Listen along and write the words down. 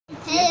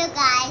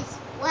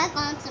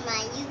Welcome to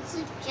my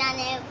YouTube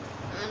channel.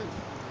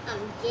 I'm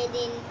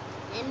Jaden.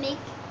 I make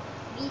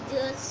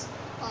videos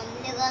from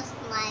Lagos,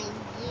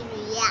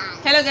 Nigeria.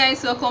 Hello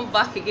guys, welcome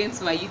back again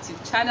to my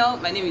YouTube channel.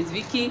 My name is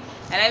Vicky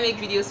and I make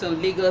videos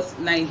from Lagos,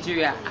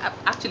 Nigeria.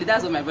 Actually,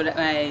 that's what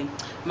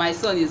my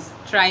son is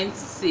trying to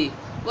say.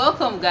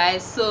 Welcome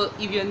guys. So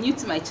if you're new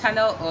to my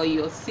channel or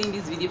you're seeing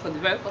this video for the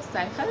very first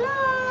time,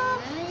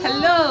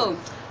 hello.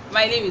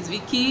 My name is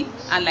Vicky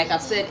and like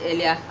I've said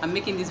earlier, I'm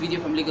making this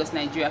video from Lagos,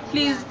 Nigeria.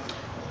 Please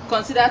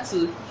consider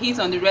to hit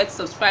on the red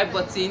subscribe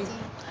button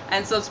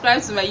and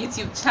subscribe to my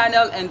YouTube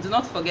channel, and do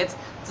not forget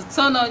to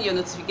turn on your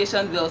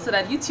notification bell so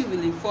that YouTube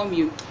will inform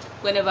you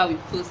whenever we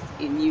post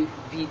a new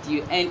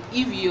video. And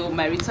if you're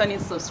my returning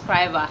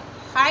subscriber,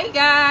 hi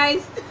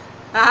guys.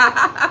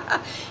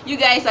 You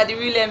guys are the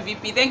real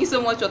MVP. Thank you so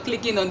much for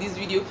clicking on this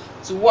video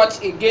to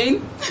watch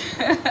again.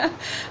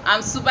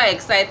 I'm super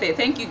excited.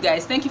 Thank you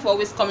guys. Thank you for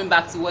always coming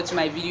back to watch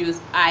my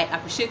videos. I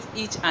appreciate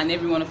each and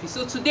every one of you.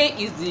 So today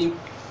is the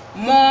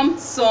mom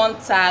son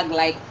tag.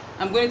 Like,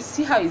 I'm going to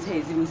see how his hair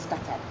is even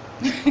scattered.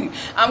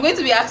 I'm going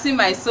to be asking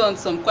my son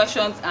some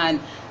questions, and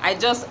I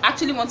just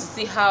actually want to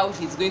see how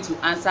he's going to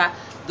answer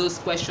those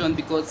questions,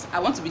 because I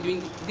want to be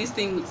doing these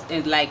things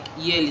like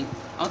yearly.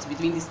 I want to be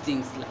doing these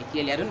things like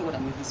yearly. I don't know what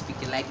I'm even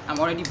speaking like. I'm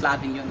already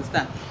blabbing, you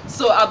understand?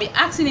 So I'll be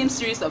asking him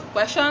series of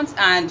questions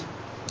and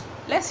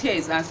let's hear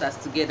his answers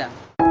together.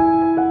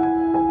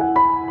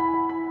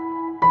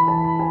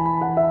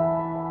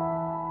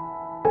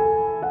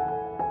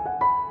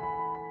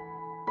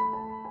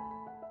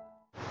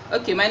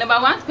 Okay, my number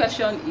one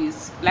question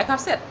is, like I've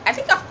said, I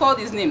think I've called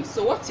his name.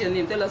 So what's your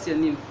name? Tell us your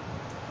name.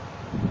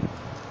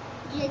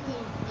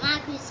 Jaden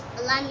Marcus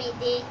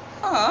Olamide.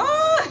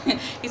 Oh,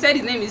 he said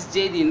his name is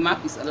Jaden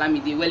Marcus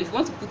Olamide. Well, if you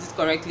want to put it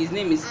correctly, his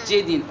name is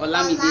Jaden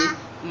Olamide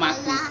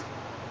Marcus.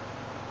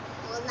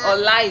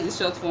 Ola is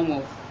the short form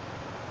of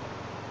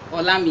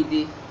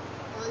Olamide.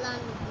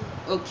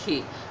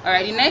 Okay. All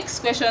right. The next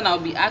question I'll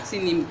be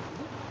asking him: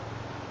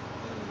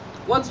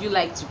 what do you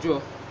like to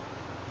draw?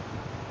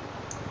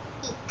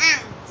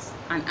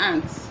 An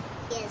ant.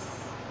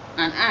 Yes.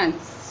 An ant.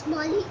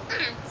 Smally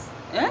ants.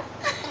 Eh?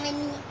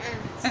 Tiny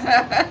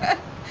ants.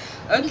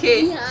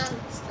 Okay. Big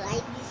ants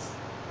like this.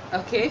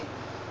 Okay.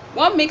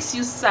 What makes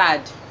you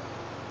sad?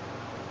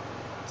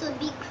 To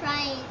be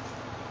crying.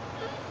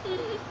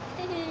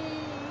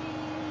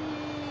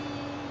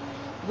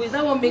 Is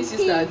that what makes you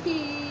sad?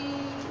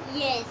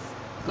 Yes.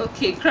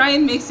 Okay,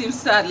 crying makes him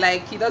sad.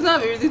 Like, he doesn't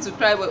have a reason to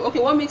cry, but okay,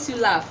 what makes you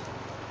laugh?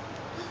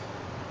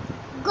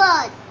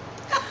 God.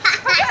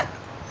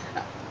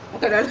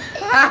 Okay,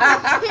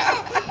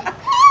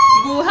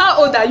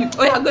 how old are you?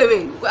 Oh yeah, go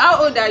away.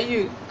 How old are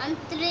you? I'm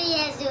 3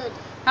 years old.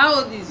 How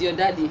old is your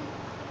daddy?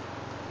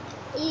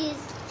 He's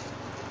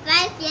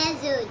 5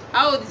 years old.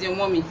 How old is your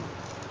mommy?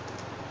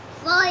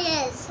 4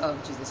 years. Oh,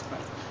 Jesus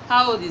Christ.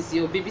 How old is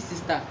your baby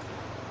sister?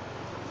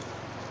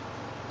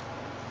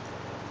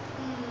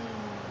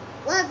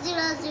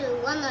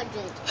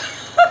 100.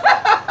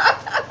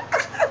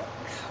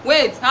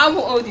 Wait, how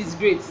old is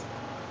Great?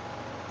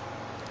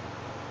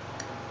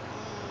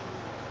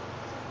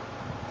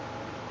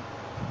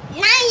 9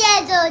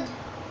 years old.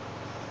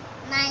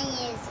 9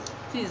 years.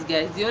 Please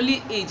guys, the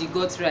only age he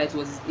got right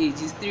was his age.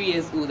 He's 3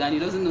 years old and he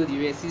doesn't know the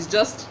rest. He's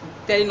just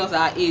telling us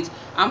our age.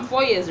 I'm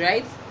 4 years,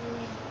 right?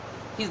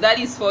 His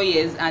daddy is 4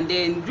 years, and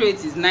then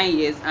Great is 9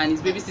 years, and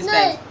his baby sister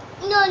is...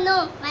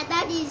 No, my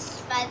daddy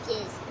is 5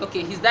 years.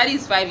 Okay, his daddy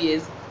is 5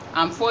 years,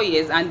 I'm 4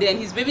 years, and then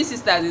his baby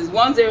sister is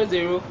 100.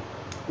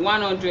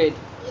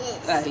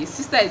 Yes. His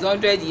sister is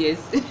 100 years.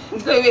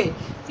 Go away.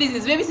 Please,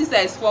 his baby sister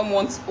is 4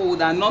 months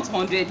old and not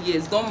 100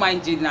 years. Don't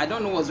mind Jaden. I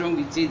don't know what's wrong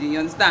with Jaden, you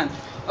understand?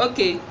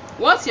 Okay,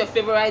 what's your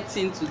favorite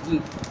thing to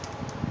do?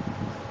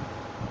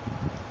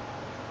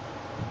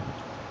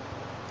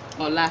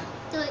 Ola.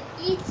 To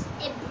eat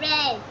a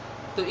bread.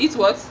 To eat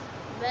what?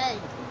 Bread.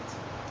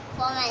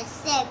 For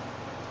myself.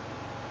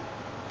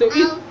 To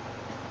eat.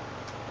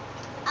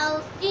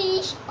 I'll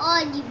finish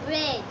all the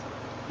bread.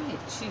 Hey,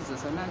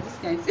 Jesus, Ola, this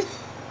kind of thing.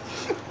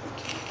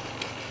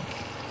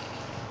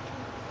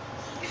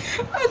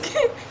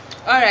 Okay.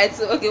 All right.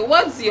 So, okay,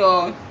 what's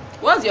your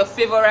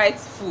favorite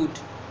food?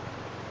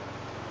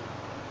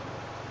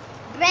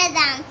 Bread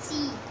and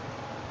tea.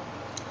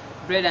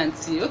 Bread and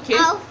tea. Okay.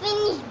 I'll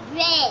finish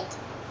bread.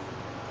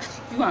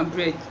 You and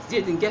bread.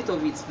 Jaden, get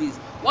off it, please.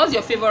 What's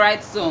your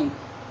favorite song?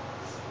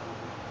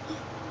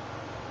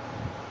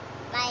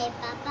 My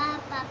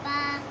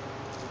papa,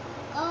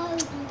 all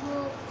the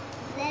world,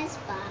 bless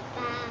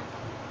papa.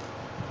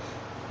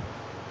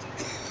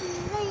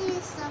 When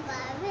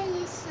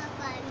you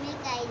suffer,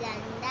 make I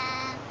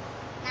landa.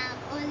 Now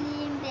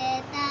only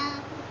better,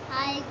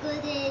 I go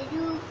to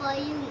do for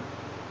you.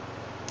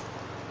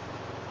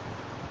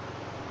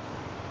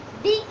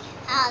 Big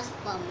house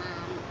for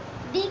mom,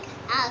 big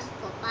house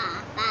for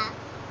papa,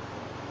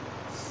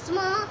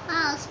 small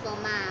house for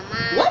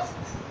mama. What?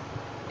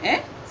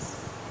 Eh?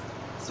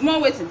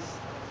 Small waiting.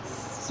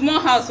 Small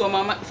house for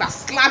mama. If I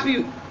slap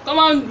you, come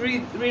on,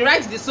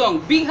 rewrite the song.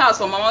 Big house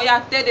for mama.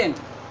 Yeah, tell them.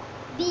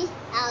 Big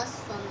house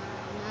for mama.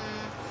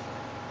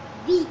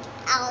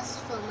 Lagos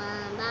for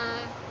Mama.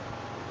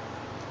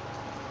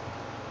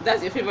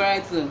 That's your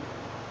favorite song.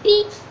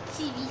 Big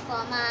TV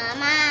for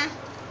Mama.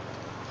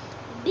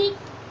 Big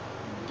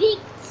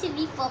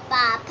TV for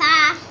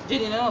Papa.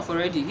 Jaden, enough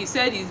already. He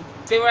said his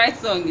favorite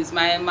song is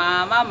My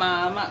Mama,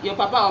 Mama. Your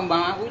papa or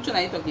mama? Which one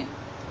are you talking?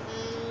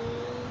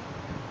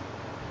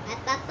 My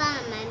papa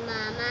and my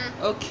mama.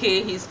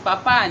 Okay, his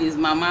papa and his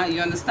mama.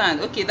 You understand?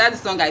 Okay,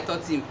 that's the song I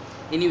taught him.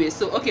 Anyway,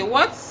 so okay,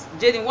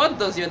 Jaden, what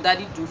does your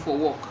daddy do for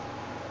work?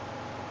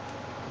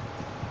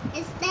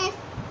 Is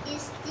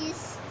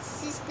this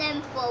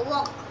system for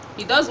work?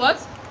 He does what?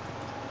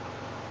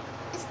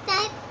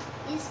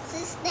 Is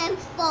system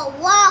for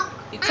work.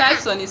 He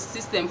types on his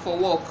system for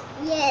work.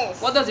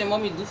 Yes. What does your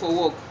mommy do for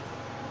work?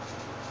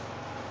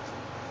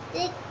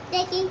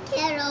 Taking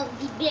care of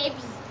the baby.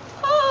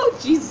 Oh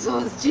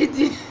Jesus,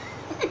 Jaden.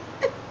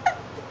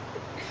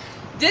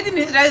 Jaden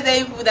is trying to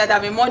tell people that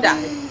I'm a mother.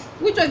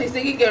 Which one is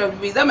taking care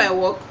of me? Is that my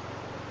work?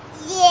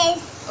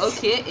 Yes.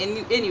 Okay.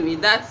 Anyway,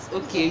 that's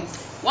okay.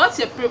 Yes. What's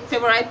your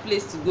favorite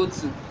place to go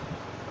to?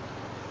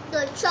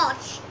 The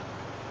church.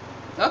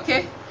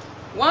 Okay.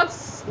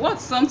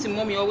 What's something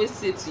mommy always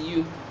say to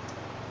you?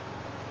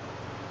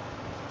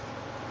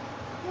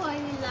 Why are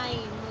you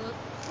lying, Mom?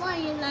 Why are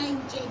you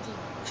lying, Jedi?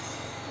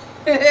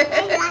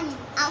 I'm lying.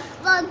 I'll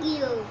flog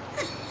you.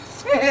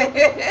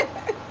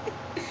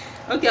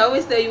 Okay, I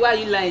always tell you, why are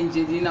you lying,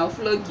 Jaden? I'll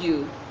flog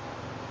you.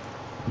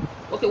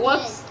 Okay,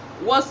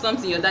 what's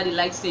something your daddy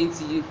likes saying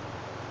to you?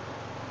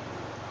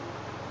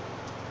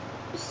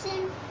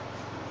 Listen,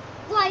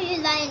 why are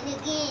you lying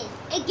again?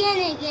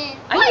 Again.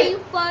 Are Why you- are you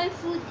pouring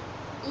food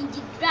in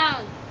the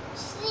ground?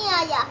 See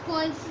how you're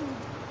pouring food.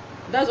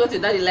 That's what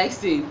your daddy likes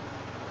saying.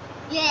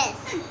 Yes.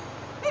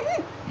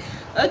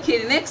 Okay,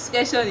 the next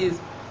question is,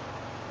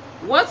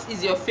 what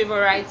is your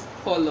favorite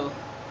color?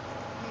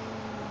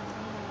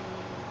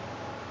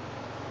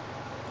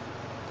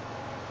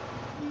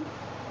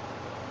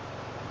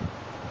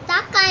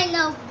 That kind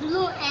of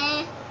blue,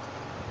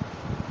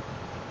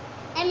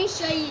 let me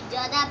show you the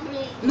other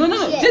blue.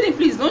 No, Here. Jaden,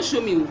 please don't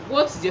show me.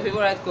 What is your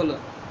favorite color?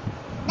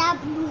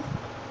 That blue.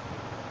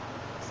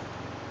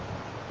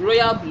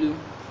 Royal blue.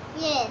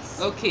 Yes.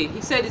 Okay,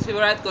 he said his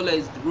favorite color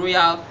is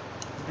royal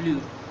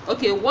blue.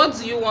 Okay, what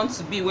do you want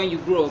to be when you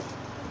grow up?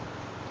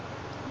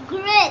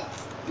 Great.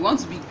 You want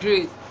to be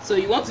great. So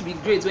you want to be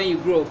great when you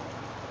grow up.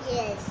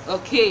 Yes.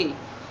 Okay.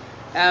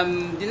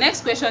 The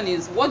next question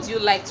is, what do you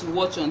like to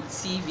watch on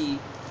TV?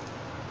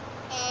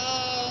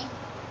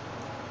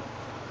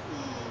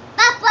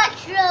 Paw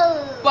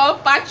Patrol. Paw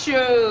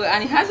Patrol,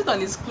 and he has it on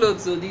his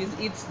clothes. So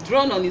it's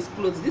drawn on his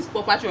clothes. This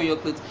Paw Patrol on your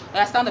clothes.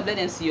 Stand up. Let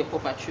them see your Paw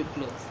Patrol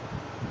clothes.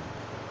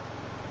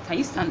 Can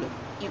you stand up?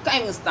 You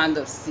can't even stand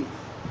up. See.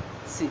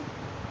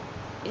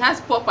 He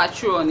has Paw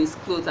Patrol on his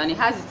clothes, and he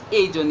has his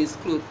age on his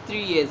clothes.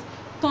 3 years.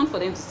 Turn for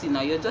them to see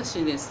now. You're just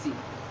showing them see.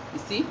 You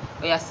see?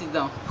 Oh yeah, sit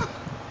down.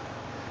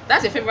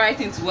 That's your favorite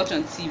thing to watch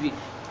on TV.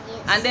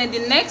 Yes. And then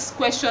the next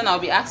question I'll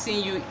be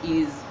asking you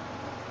is,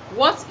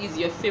 what is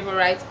your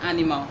favorite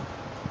animal?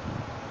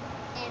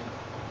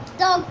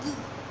 Doggy.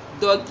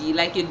 Doggy,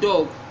 like a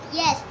dog.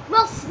 Yes.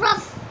 Ruff.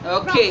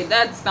 Okay, Ruff.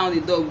 that's the sound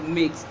a dog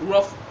makes.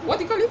 Rough. What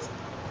do you call it?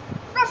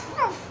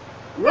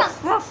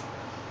 Ruff.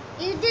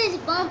 You do this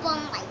bum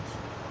like.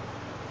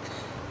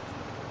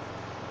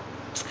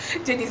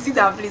 Jaden, sit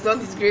down, please. Don't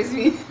disgrace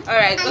me. All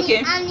right.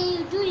 Okay. And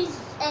you do his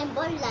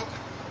body like.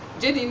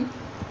 Jaden.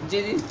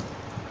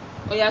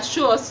 Oh yeah,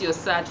 show us your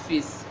sad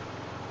face.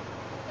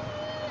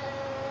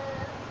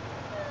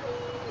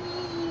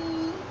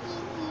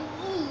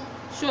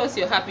 Show us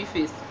your happy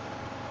face.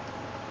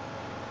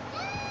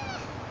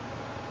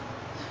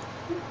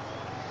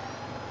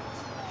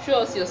 Show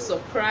us your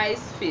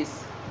surprised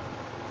face.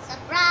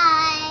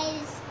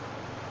 Surprise!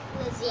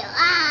 Close your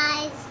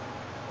eyes.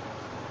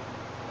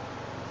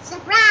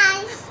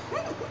 Surprise!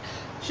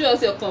 Show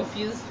us your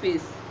confused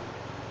face.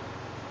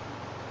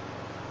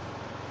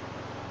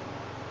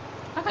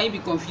 How can you be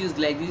confused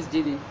like this,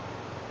 Jaden?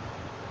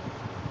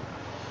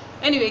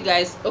 Anyway,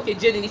 guys, okay,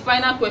 Jaden, the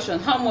final question.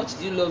 How much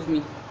do you love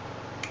me?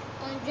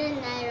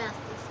 100 naira,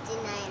 50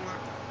 naira.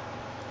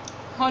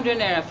 100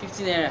 naira,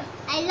 50 naira.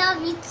 I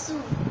love you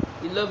too.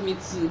 You love me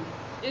too.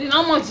 Jaden,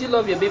 how much do you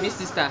love your baby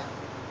sister?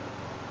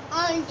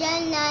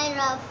 100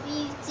 naira,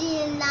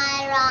 50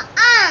 naira.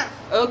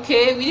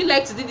 Okay, would you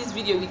like to do this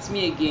video with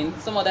me again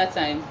some other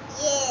time?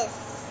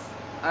 Yes.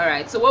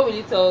 Alright, so what will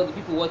you tell the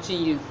people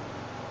watching you?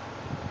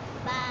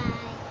 Bye.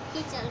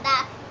 Hit on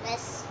that.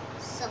 Let's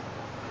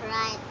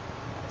subscribe.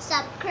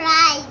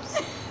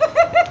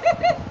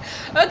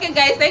 Okay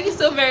guys, thank you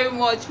so very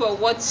much for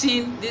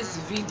watching this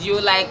video.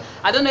 Like,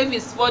 I don't know if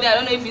it's funny, I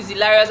don't know if it's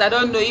hilarious, I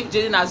don't know if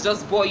Jaden has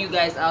just bored you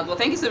guys out, but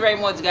thank you so very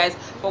much guys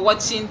for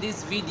watching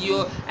this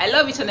video. I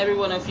love each and every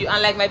one of you,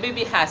 and like my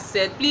baby has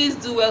said, please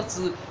do well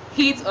to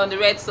hit on the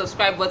red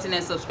subscribe button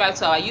and subscribe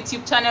to our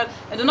YouTube channel,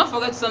 and do not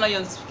forget to turn on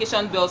your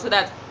notification bell so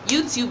that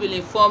YouTube will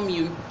inform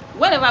you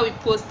whenever we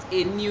post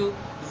a new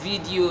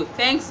video.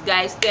 Thanks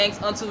guys, thanks.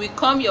 Until we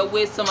come your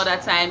way some other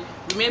time,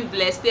 remain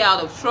blessed, stay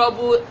out of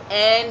trouble,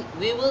 and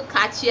we will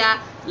catch ya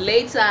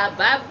later.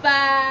 Bye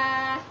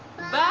bye.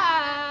 Bye.